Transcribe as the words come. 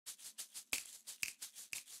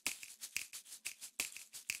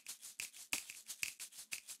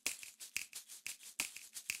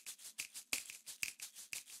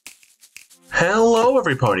Hello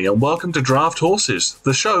everybody and welcome to Draft Horses,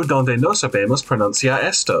 the show donde no sabemos pronunciar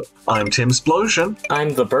esto. I'm Timsplosion.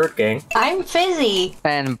 I'm TheBirdGang. I'm Fizzy.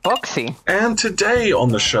 And Poxy. And today on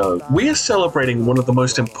the show, we are celebrating one of the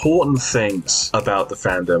most important things about the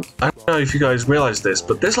fandom. I don't know if you guys realize this,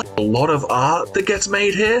 but there's like a lot of art that gets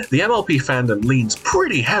made here. The MLP fandom leans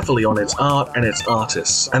pretty heavily on its art and its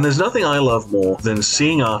artists. And there's nothing I love more than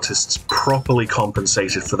seeing artists properly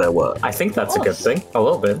compensated for their work. I think that's a good thing. A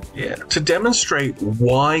little bit. Yeah. To demonstrate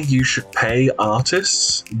why you should pay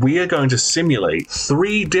artists, we are going to simulate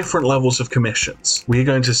 3 different levels of commissions. We are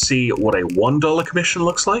going to see what a $1 commission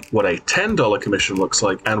looks like, what a $10 commission looks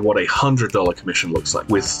like, and what a $100 commission looks like,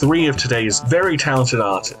 with 3 of today's very talented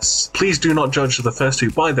artists. Please do not judge the first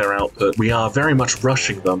 2 by their output. We are very much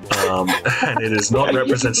rushing them, and it is not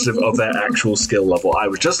representative of their actual skill level. I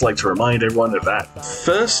would just like to remind everyone of that.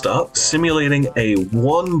 First up, simulating a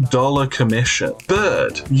 $1 commission.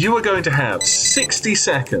 Bird, you are going to have 60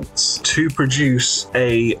 seconds to produce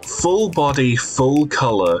a full body, full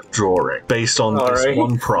color drawing based on this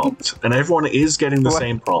one prompt. And everyone is getting the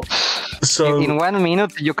same prompt. So in 1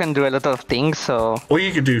 minute, you can do a lot of things, so... Or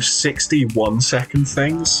you could do 61-second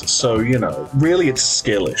things, so, you know, really it's a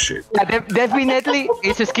skill issue. Yeah, definitely,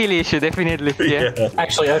 it's a skill issue, definitely, yeah.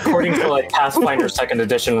 Actually, according to like Pathfinder 2nd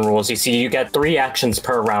Edition rules, you see you get 3 actions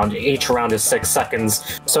per round. Each round is 6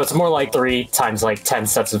 seconds, so it's more like 3 times like 10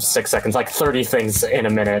 sets of 6 seconds, like 30 things in a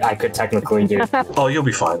minute I could technically do. Oh, you'll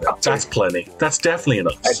be fine. That's plenty. That's definitely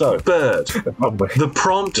enough. So, Bird, the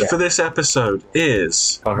prompt for this episode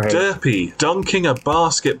is Derpy dunking a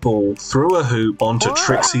basketball through a hoop onto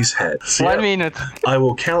Trixie's head. 1 minute. I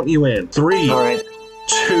will count you in. 3,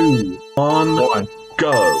 2, 1,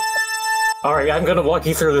 go. Alright, I'm gonna walk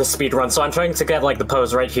you through the speed run. So I'm trying to get like the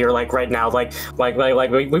pose right here, like right now. Like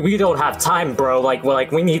we don't have time, bro.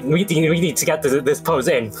 We need to get this pose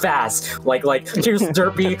in fast. Like here's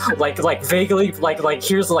Derpy, like vaguely, like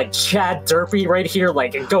here's like Chad Derpy right here,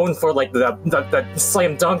 like going for like the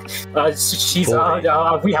slam dunk. She's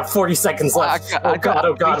we have 40 seconds left. Oh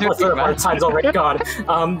god, our time's already gone.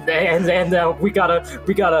 And we gotta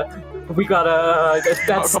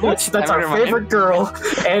that's our favorite girl,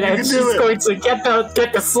 and she's going to get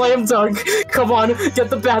the slam dunk. Come on, get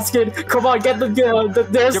the basket. Come on, get there's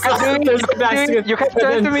the basket. You can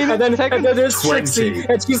turn to me. And then there's Trixie,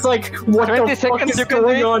 and she's like, what the fuck is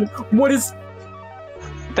going on? What is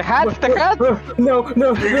the hat? No. At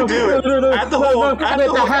the horn.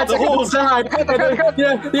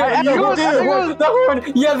 The horn.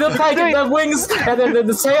 Yeah, the pipe, the wings, and then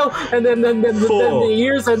the tail, and then the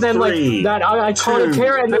ears, and then like that iconic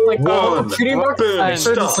hair, and then like the cutie mark. I'm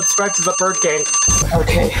sure to subscribe to the BirdGang.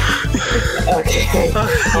 Okay.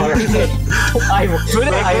 I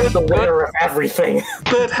am the winner of everything.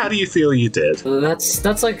 But how do you feel you did?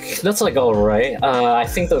 That's like all right. I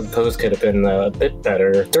think the pose could have been a bit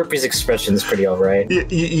better. Derpy's expression is pretty alright.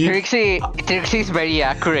 Trixie's very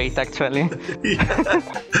accurate, actually.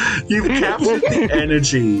 You've captured the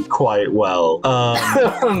energy quite well.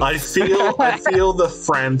 I feel the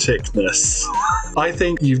franticness. I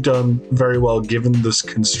think you've done very well given this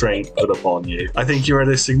constraint put upon you. I think you're at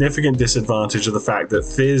a significant disadvantage of the fact that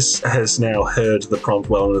Fizz has now heard the prompt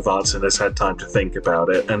well in advance and has had time to think about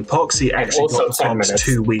it, and Poxy actually got the prompt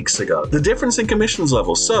 2 weeks ago. The difference in commissions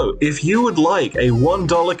levels. So, if you would like a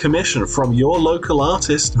 $1 commission from your local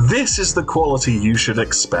artist, this is the quality you should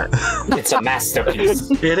expect. It's a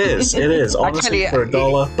masterpiece. It is. Honestly, actually, for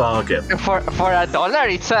 $1, bargain. For $1,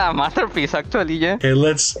 it's a masterpiece, actually, yeah. Okay,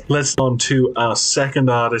 let's on to our second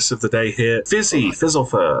artist of the day here,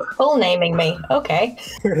 fizzlefer. Full naming me. Okay.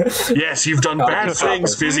 Yes, you've done bad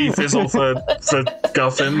things, fizzlefer for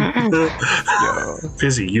guffin.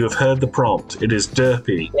 Fizzy, you have heard the prompt. It is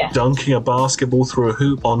Derpy dunking a basketball through a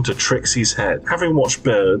hoop onto Trixie's head. Having watched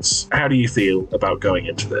Birds, how do you feel about going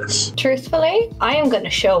into this? Truthfully, I am going to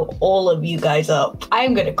show all of you guys up. I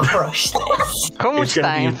am going to crush this. How much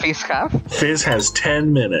time Fizz have? Fizz has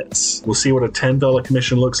 10 minutes. We'll see what a $10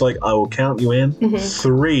 commission looks like. I will count you in.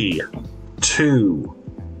 3, 2,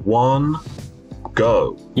 1,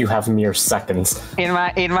 go. You have mere seconds. In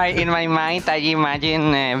my mind, I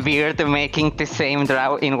imagine Beard making the same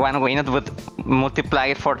draw in 1 minute, but multiply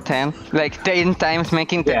it for 10. Like 10 times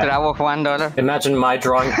making the draw of $1. Imagine my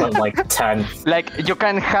drawing, but like 10. Like you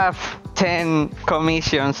can have 10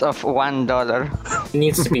 commissions of $1. It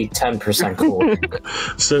needs to be 10% cool.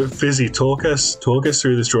 So, Fizzy, talk us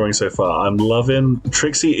through this drawing so far. I'm loving...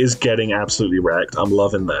 Trixie is getting absolutely wrecked. I'm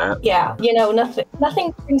loving that. Yeah, you know,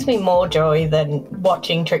 nothing brings me more joy than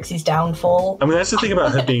watching Trixie's downfall. I mean, that's the thing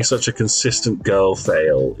about her being such a consistent girl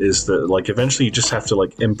fail, is that, like, eventually you just have to,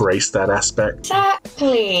 like, embrace that aspect.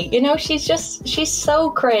 Exactly. You know, she's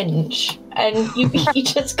so cringe. And you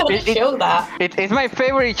just gotta show that. It's my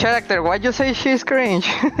favorite character. Why'd you say she's cringe?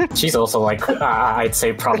 She's also like, I'd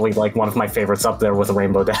say probably like one of my favorites up there with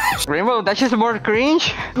Rainbow Dash. Rainbow Dash is more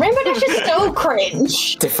cringe? Rainbow Dash is so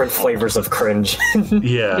cringe. Different flavors of cringe.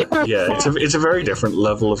 Yeah. It's a very different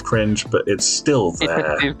level of cringe, but it's still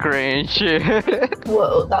there. It's still cringe.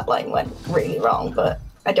 Whoa, that line went really wrong, but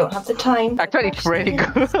I don't have the time. Actually, it's pretty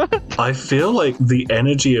good. I feel like the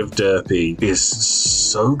energy of Derpy is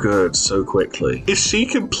so good so quickly. Is she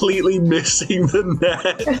completely missing the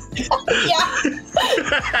net?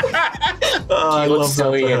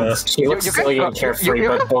 She looks silly and carefree,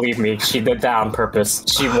 but believe me, she did that on purpose.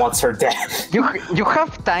 She wants her death. You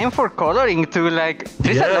have time for coloring too, like,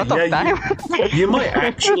 there's a lot of time. You might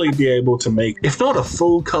actually be able to make, if not a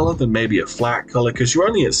full color, then maybe a flat color, because you're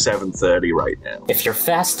only at 730 right now. If you're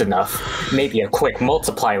fast enough, maybe a quick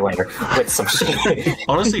multiply layer with some shading.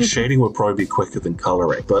 Honestly, shading would probably be quicker than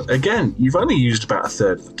coloring, but again, you've only used about a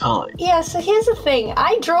third of the time. Yeah, so here's the thing.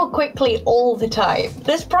 I draw quickly all the time.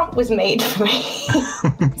 This prompt was made for me.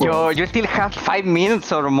 Yo, you still have 5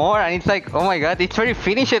 minutes or more, and it's like, oh my god, it's already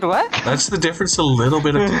finished, what? That's the difference a little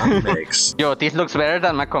bit of time makes. Yo, this looks better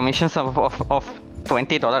than my commissions of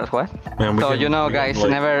 $20, what? Man, so you know, guys,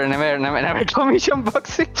 like... never commission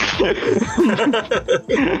Boxy.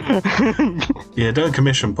 Yeah, don't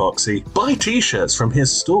commission Poxy. Buy t-shirts from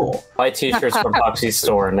his store. Buy t-shirts from Poxy's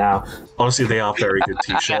store now. Honestly, they are very good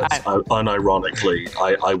t-shirts. Unironically,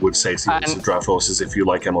 I would say to you, Draft Horses, if you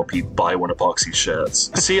like MLP, buy one of Poxy's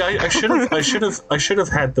shirts. See, I should have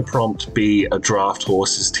had the prompt be a Draft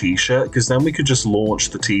Horses t-shirt, because then we could just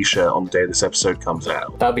launch the t-shirt on the day this episode comes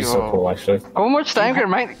out. That'd be so cool, actually. How much time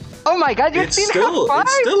remind? Oh my god, you still have 5?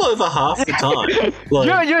 It's still over half the time.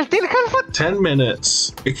 Like, you still have 10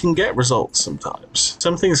 minutes. It can get results sometimes.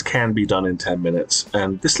 Some things can be done in 10 minutes,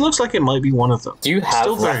 and this looks like it might be one of them. Do you have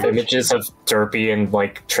rough images of Derpy and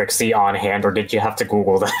like Trixie on hand, or did you have to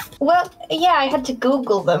Google them? Well, yeah, I had to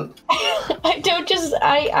Google them.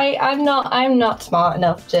 I'm not smart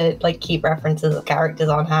enough to like keep references of characters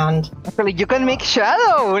on hand. Actually, you can make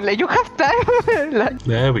shadow. Like, you have time.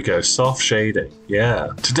 There we go. Soft shading. Yeah.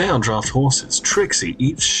 Today on Draft Horses, Trixie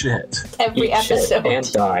eats shit. Every episode.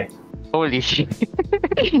 And die. Holy shit.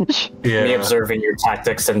 Yeah. Me observing your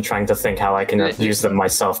tactics and trying to think how I can use them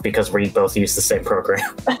myself, because we both use the same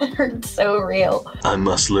program. It's so real. I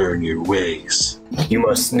must learn your ways. You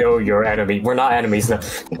must know your enemy. We're not enemies now.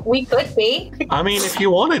 We could be. I mean, if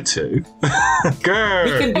you wanted to. Girl.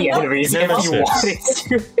 We could be enemies if you wanted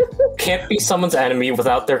to. Can't be someone's enemy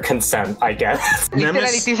without their consent, I guess. Literally,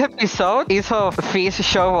 this episode is of Fizz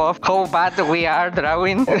show off how bad we are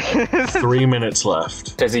drawing. 3 minutes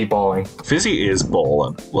left. Fizzy balling. Fizzy is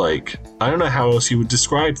balling. Like, I don't know how else you would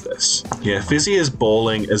describe this. Yeah, Fizzy is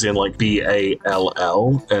balling as in like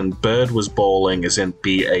B-A-L-L, and Bird was balling as in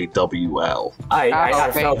B-A-W-L.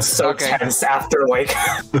 I felt so tense after like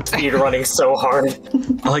speed running so hard.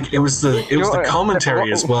 Like it was the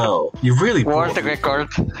commentary as well. You really what's the record?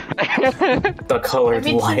 The colored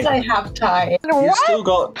light. I have time. You still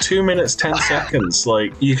got 2 minutes 10 seconds.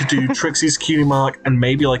 Like you could do Trixie's cutie mark and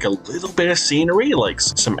maybe like a little bit of scenery, like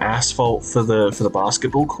some asphalt for the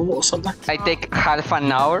basketball court or something. I take half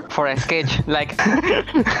an hour for a sketch. Like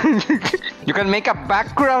you can make a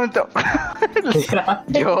background.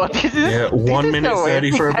 Yo, this is, 1 minute so 30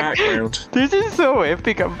 epic. for a background. This is so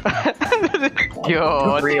epic.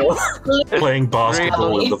 Yo, real. Playing basketball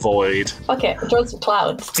Really? in the void. Okay, draw some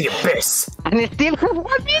clouds. The abyss. and it's still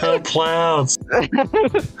 1 minute. Oh, clouds.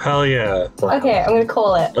 Hell yeah. Okay, I'm gonna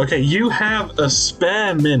call it. Okay, you have a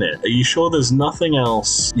spare minute. Are you sure there's nothing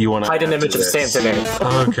else you want to Hide an image of Santa in it.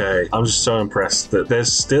 Okay, I'm just so impressed that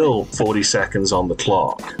there's still 40 seconds on the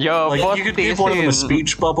clock. Yo, Like, you could give one of them a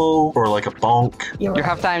speech bubble or like a bonk. You're You right.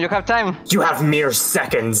 have time. You have time. You have mere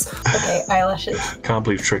seconds. Okay, eyelashes. Can't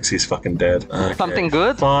believe Trixie's fucking dead. Okay. Something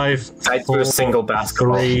good? 5, I threw a single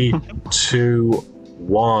basketball. 3, 2,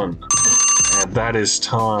 1. And that is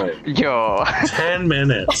time. Yo. 10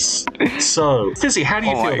 minutes. So, Fizzy, how do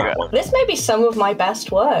you feel about one? This may be some of my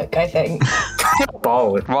best work, I think.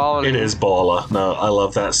 Baller. Wow. It is baller. No, I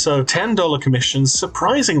love that. So, $10 commissions,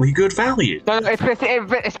 surprisingly good value. No,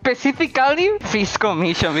 specifically Fizz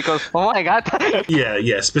commission because oh my god.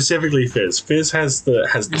 Yeah, specifically Fizz. Fizz has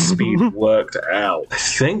the speed worked out. I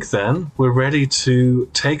think then we're ready to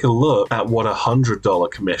take a look at what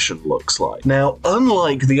 $100 commission looks like. Now,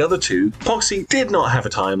 unlike the other two, Poxy did not have a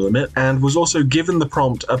time limit and was also given the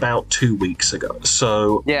prompt about 2 weeks ago.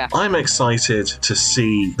 So Yeah. I'm excited to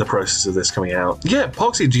see the process of this coming out. Yeah,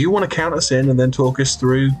 Poxy, do you want to count us in and then talk us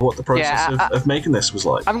through what the process of making this was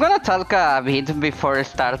like? I'm gonna talk a bit before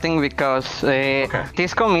starting because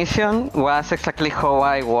this commission was exactly how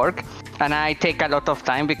I work. And I take a lot of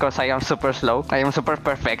time because I am super slow. I am super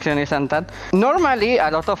perfectionist and that. Normally,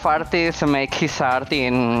 a lot of artists make his art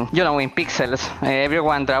in pixels.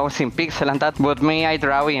 Everyone draws in pixel and that. But me, I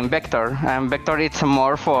draw in vector. And vector it's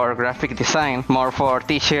more for graphic design, more for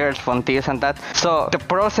t-shirts, fonts and that. So the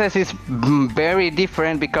process is very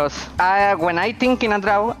different because when I think in a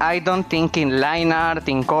draw, I don't think in line art,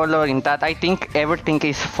 in color, in that. I think everything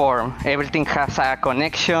is form. Everything has a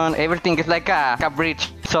connection. Everything is like a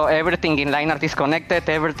bridge. So everything in line art is connected,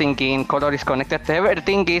 everything in color is connected,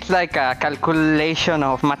 everything is like a calculation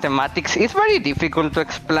of mathematics. It's very difficult to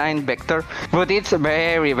explain vector, but it's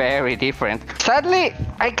very, very different. Sadly,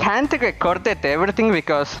 I can't record everything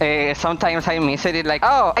because sometimes I miss it, like,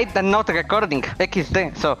 oh, I'm not recording,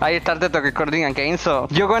 XD. So I started the recording again, so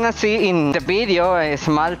you're gonna see in the video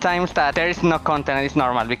small times that there is no content, it's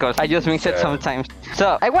normal because I just miss it sometimes.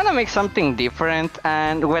 So I wanna make something different,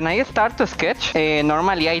 and when I start to sketch,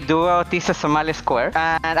 normally I do this small square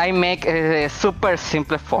and I make super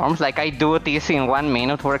simple forms, like I do this in 1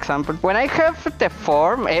 minute, for example. When I have the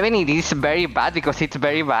form, even it is very bad because it's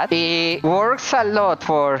very bad, it works a lot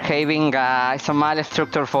for having a small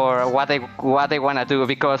structure for what I wanna do,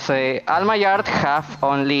 because all my art have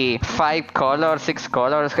only 5 colors, 6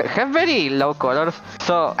 colors, have very low colors,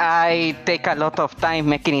 so I take a lot of time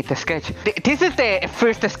making it a sketch. This is the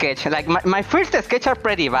first sketch, like my first sketch are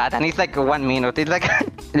pretty bad and it's like 1 minute. It's like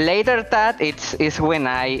later that is when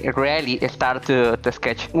I really start to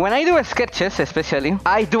sketch. When I do sketches, especially,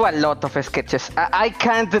 I do a lot of sketches. I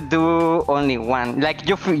can't do only one. Like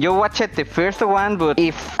you watch it the first one, but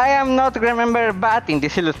if I am not remember bad in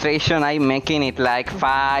this illustration, I'm making it like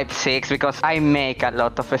 5, 6 because I make a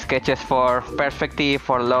lot of sketches for perspective,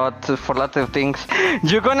 for lots of things.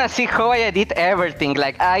 You're gonna see how I edit everything.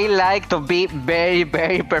 Like I like to be very,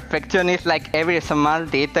 very perfectionist. Like every small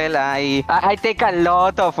detail, I take a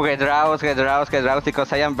lot of redraws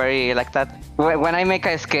because I am very like that. When I make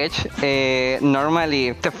a sketch,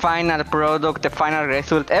 normally the final product, the final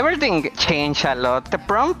result, everything changed a lot. The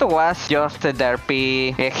prompt was just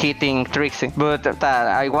derpy hitting Trixie, but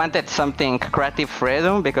I wanted something creative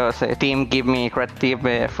freedom because the team give me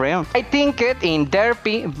creative freedom. I think it in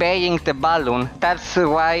derpy baying the balloon. That's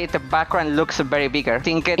why the background looks very bigger. I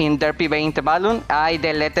think it in derpy baying the balloon, I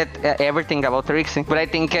deleted everything about Trixie, but I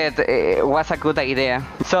think it was a good idea.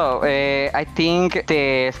 So I think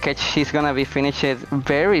the sketch is gonna be finished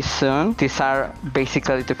very soon. These are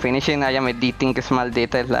basically the finishing. I am editing small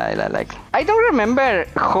details like I don't remember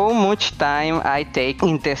how much time I take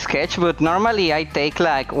in the sketch, but normally I take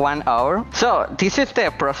like 1 hour. So this is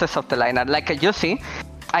the process of the liner. Like you see,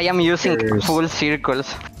 I am using full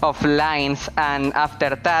circles of lines, and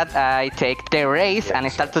after that I take the erase and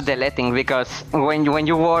start to deleting, because when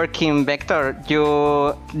you work in vector, you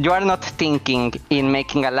are not thinking in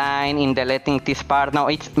making a line, in deleting this part. No,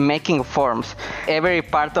 it's making forms. Every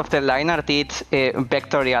part of the liner is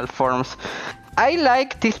vectorial forms. I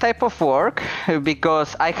like this type of work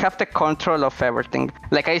because I have the control of everything.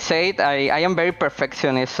 Like I said, I am very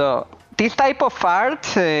perfectionist, so this type of art,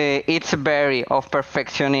 it's very of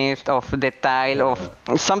perfectionist, of detail,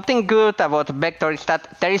 of something good about vector is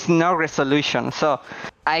that there is no resolution. So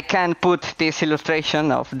I can put this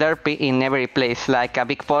illustration of derpy in every place, like a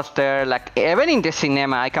big poster, like even in the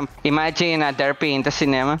cinema. I can imagine a derpy in the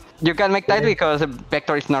cinema. You can make that because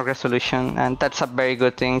vector is no resolution, and that's a very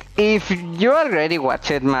good thing. If you already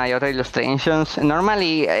watched my other illustrations,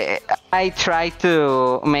 normally I try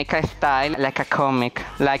to make a style like a comic,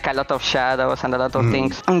 like a lot of shadows and a lot of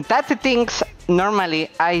things. And that's the things normally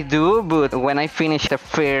I do, but when I finish the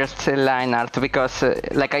first line art, because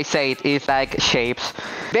like I said, it's like shapes.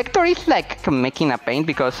 Vector is like making a paint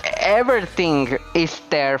because everything is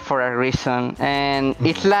there for a reason, and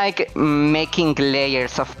it's like making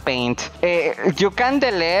layers of paint. You can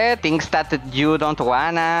delete things that you don't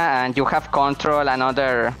wanna, and you have control and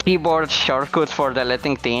other keyboard shortcuts for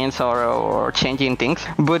deleting things or changing things.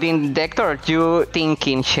 But in vector, you think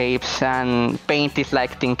in shapes, and paint is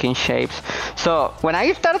like thinking shapes. So when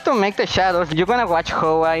I start to make the shadows, you're gonna watch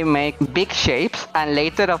how I make big shapes, and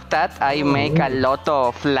later of that, I make a lot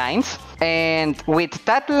of lines. And with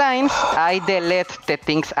that lines, I delete the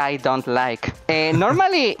things I don't like.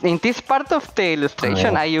 Normally, in this part of the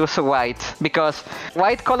illustration, I use white, because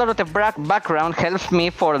white color of the background helps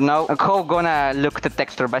me for know how gonna look the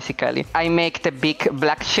texture, basically. I make the big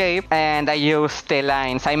black shape, and I use the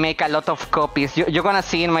lines. I make a lot of copies. You're gonna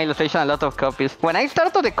see in my illustration a lot of copies. When I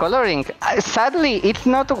start to the coloring, sadly, it's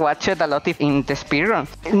not watched a lot in the speedrun.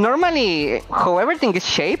 Normally, how everything is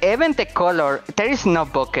shaped, even the color, there is no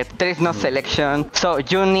bucket, there is no selection, so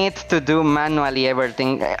you need to do manually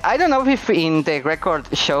everything. I don't know if in the record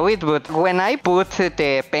show it, but when I put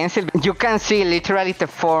the pencil, you can see literally the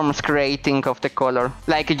forms creating of the color.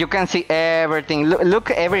 Like you can see everything.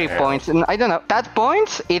 Look every point. I don't know. That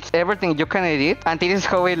points, it's everything you can edit, and this is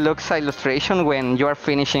how it looks illustration when you are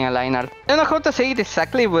finishing a line art. I don't know how to say it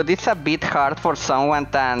exactly, but it's a bit hard for someone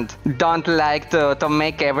that don't like to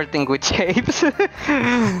make everything with shapes.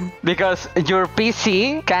 Because your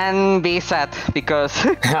PC can be sad, because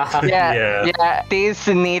this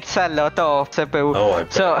needs a lot of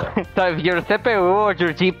CPU. So if your CPU or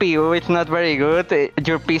your GPU is not very good,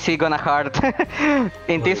 your PC gonna hurt.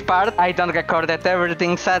 In this part, I don't recorded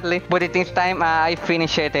everything, sadly, but in this time I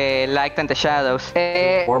finished the light and the shadows.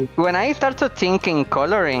 When I start to think in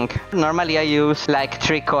coloring, normally I use like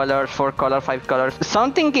 3 colors, 4 colors, 5 colors.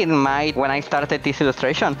 Something in mind when I started this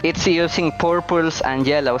illustration, it's using purples and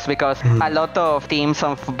yellows, because a lot of teams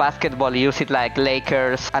of basketball use it, like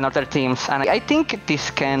Lakers and other teams, and I think this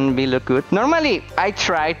can be look good. Normally, I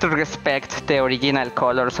try to respect the original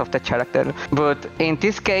colors of the character, but in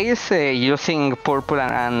this case, using purple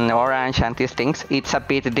and orange and these things, it's a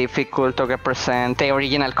bit difficult to represent the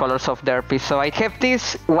original colors of Derpy. So I have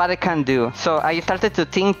this, what I can do. So I started to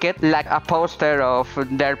think it like a poster of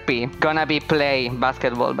Derpy gonna be play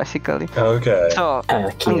basketball, basically. Okay. So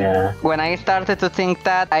when I started to think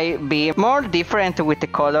that, I be more different with the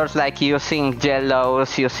colors, like using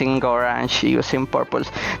yellows, using orange, using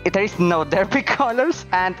purples. There is no Derpy colors,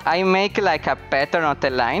 and I make like a pattern of the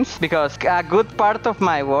lines, because a good part of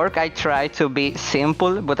my work, I try to be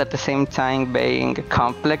simple, but at the same time being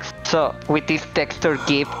complex. So with this texture,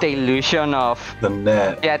 give the illusion of the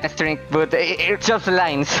net. Yeah, the string, but it's just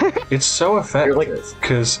lines. It's so effective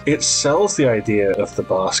because it sells the idea of the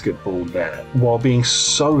basketball net while being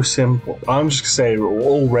so simple. I'm just gonna say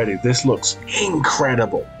already, this looks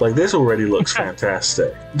incredible. Like this already looks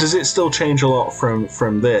fantastic. Does it still change a lot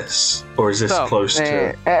from this, or is this close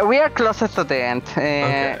to? We are closest to the end.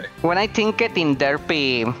 Okay. When I think it in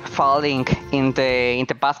Derpy falling in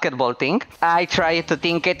the basketball thing, I try to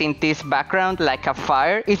think it in this background like a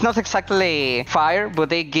fire. It's not exactly fire, but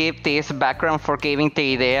they give this background for giving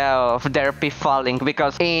the idea of Derpy falling,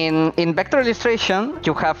 because in vector illustration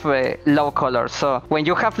you have low colors. So when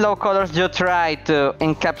you have low colors, you try to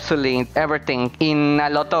encapsulate everything in a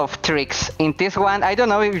lot of tricks. In this one, I don't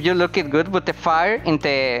know if you look it good, but the fire in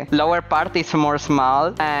the lower part is more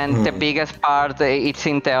small, and the biggest part it's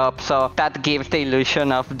in the up, so that gives the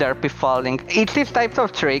illusion of Derpy falling. It's these types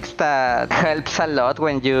of tricks that helps a lot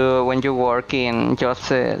when you work in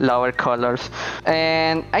just lower colors.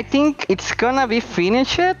 And I think it's gonna be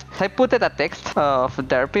finished. I put it a text of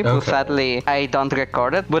Derpy, but sadly I don't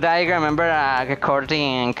record it, but I remember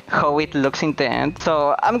recording how it looks in the end.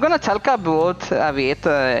 So I'm gonna talk about a bit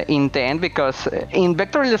in the end, because in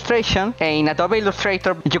vector illustration, in Adobe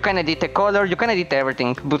Illustrator, you can edit the color, you can edit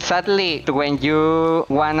everything, but sadly when you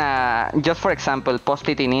wanna, just for example, post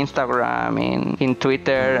it in Instagram, in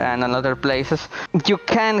Twitter and on other places, you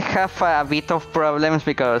can have a bit of problems,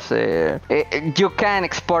 because you can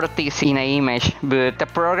export this in an image, but the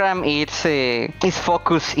program is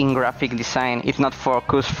focused in graphic design. It's not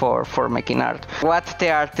focused for making art. What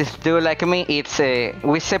the artists do, like me, it's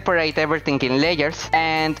we separate everything in layers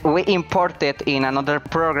and we import it in another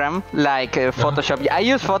program like Photoshop. I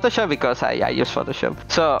use Photoshop because I use Photoshop.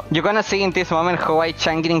 So you're gonna see in this moment how I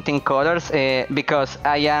changing in colors, because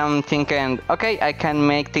I am thinking, okay, I can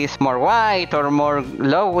make this more white or more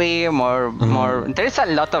glowy, more. There's a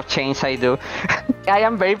lot of change I do. I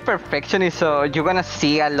am very perfectionist, so you're gonna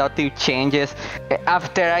see a lot of changes.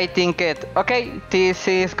 After I think okay, this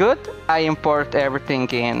is good, I import everything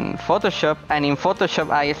in Photoshop, and in Photoshop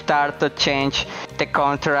I start to change the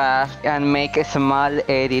contrast and make small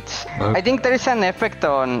edits. Okay. I think there is an effect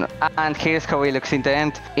on, and here's how it looks in the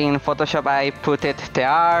end. In Photoshop I put it the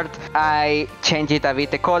art, I change it a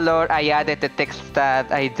bit the color, I added the text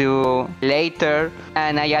that I do later,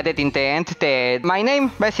 and I added in the end my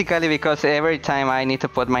name, basically, because every time I need to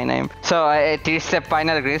put my name. So this is the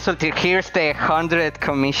final result. Here's the 100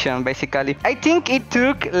 commission, basically. I think it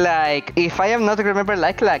took like, if I am not remember,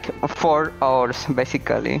 like 4 hours,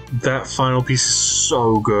 basically. That final piece is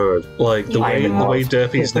so good. Like the way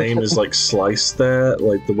Derpy's name is like sliced there,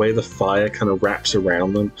 like the way the fire kind of wraps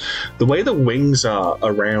around them, the way the wings are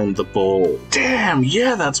around the ball. Damn,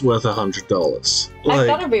 yeah, that's worth $100. Like, I've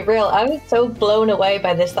got to be real. I was so blown away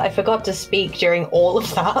by this that I forgot to speak during all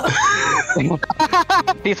of that.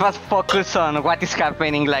 This was focused on what is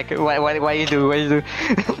happening, like what you do.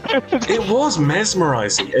 it was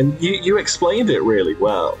mesmerizing, and you explained it really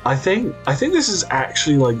well. I think this is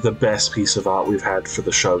actually like the best piece of art we've had for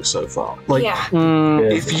the show so far. Like, yeah.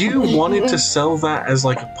 if you wanted to sell that as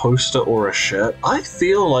like a poster or a shirt, I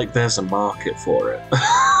feel like there's a market for it.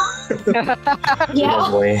 Yeah.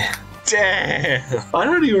 Lovely. Damn! I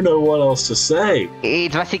don't even know what else to say.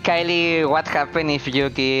 It's basically what happens if you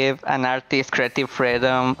give an artist creative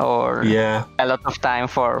freedom or a lot of time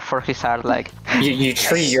for his art. Like you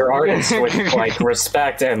treat your artist with like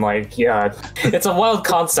respect and like it's a wild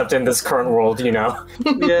concept in this current world, you know.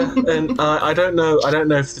 Yeah, and I don't know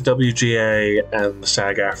if the WGA and the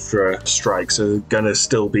SAG-AFTRA strikes are gonna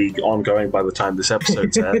still be ongoing by the time this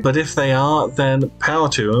episode's out. But if they are, then power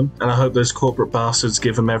to them, and I hope those corporate bastards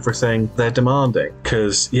give them everything they're demanding.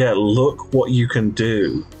 Because look what you can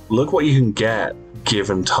do, look what you can get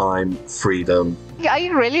given time, freedom. I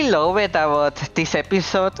really love it about this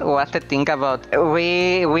episode. What to think about?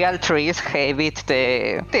 We all three have it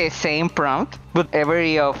the same prompt, but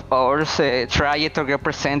every of ours try to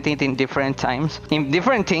represent it in different times, in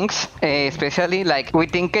different things. Especially like we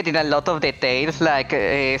think it in a lot of details, like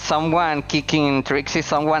someone kicking Trixie,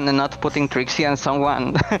 someone not putting Trixie, and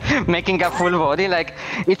someone making a full body. Like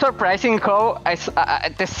it's surprising how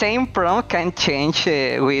the same prompt can change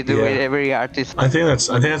with every artist. I think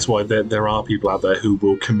that's why there are people out there who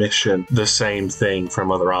will commission the same thing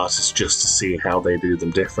from other artists just to see how they do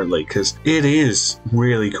them differently, because it is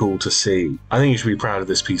really cool to see. I think you should be proud of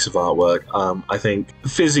this piece of artwork. I think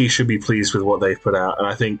Fizzy should be pleased with what they've put out, and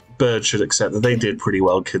I think Bird should accept that they did pretty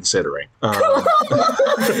well considering. Actually,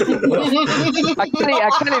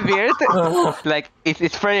 Bird, like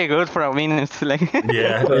it's pretty good for a minute. Like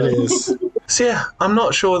yeah, it is. So yeah, I'm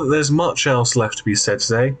not sure that there's much else left to be said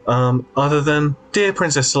today, other than, dear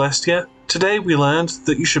Princess Celestia, today we learned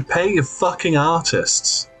that you should pay your fucking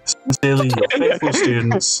artists. Sincerely, your faithful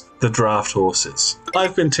students, the Draft Horses.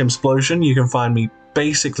 I've been Timsplosion. You can find me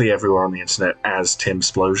basically everywhere on the internet as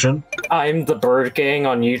Timsplosion. I'm TheBirdGang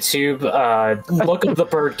on YouTube. Look up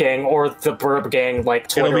TheBirdGang or TheBirdGang, like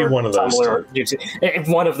Twitter, It'll be one of those Tumblr, YouTube.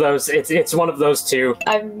 One of those. It's one of those two.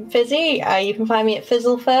 I'm Fizzy. You can find me at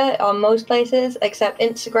fizzlefer on most places except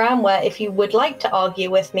Instagram, where if you would like to argue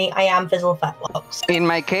with me, I am fizzleferblocks. in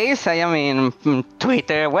my case, I am in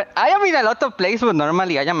Twitter. Well, I am in a lot of places, but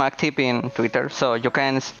normally I am active in Twitter. So you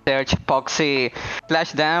can search PoxyBoxy.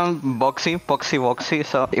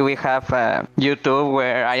 So we have YouTube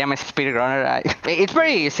where I am a speedrunner. It's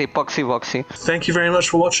very easy, PoxyBoxy. Thank you very much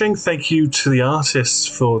for watching. Thank you to the artists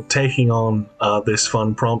for taking on this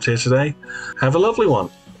fun prompt here today. Have a lovely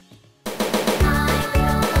one.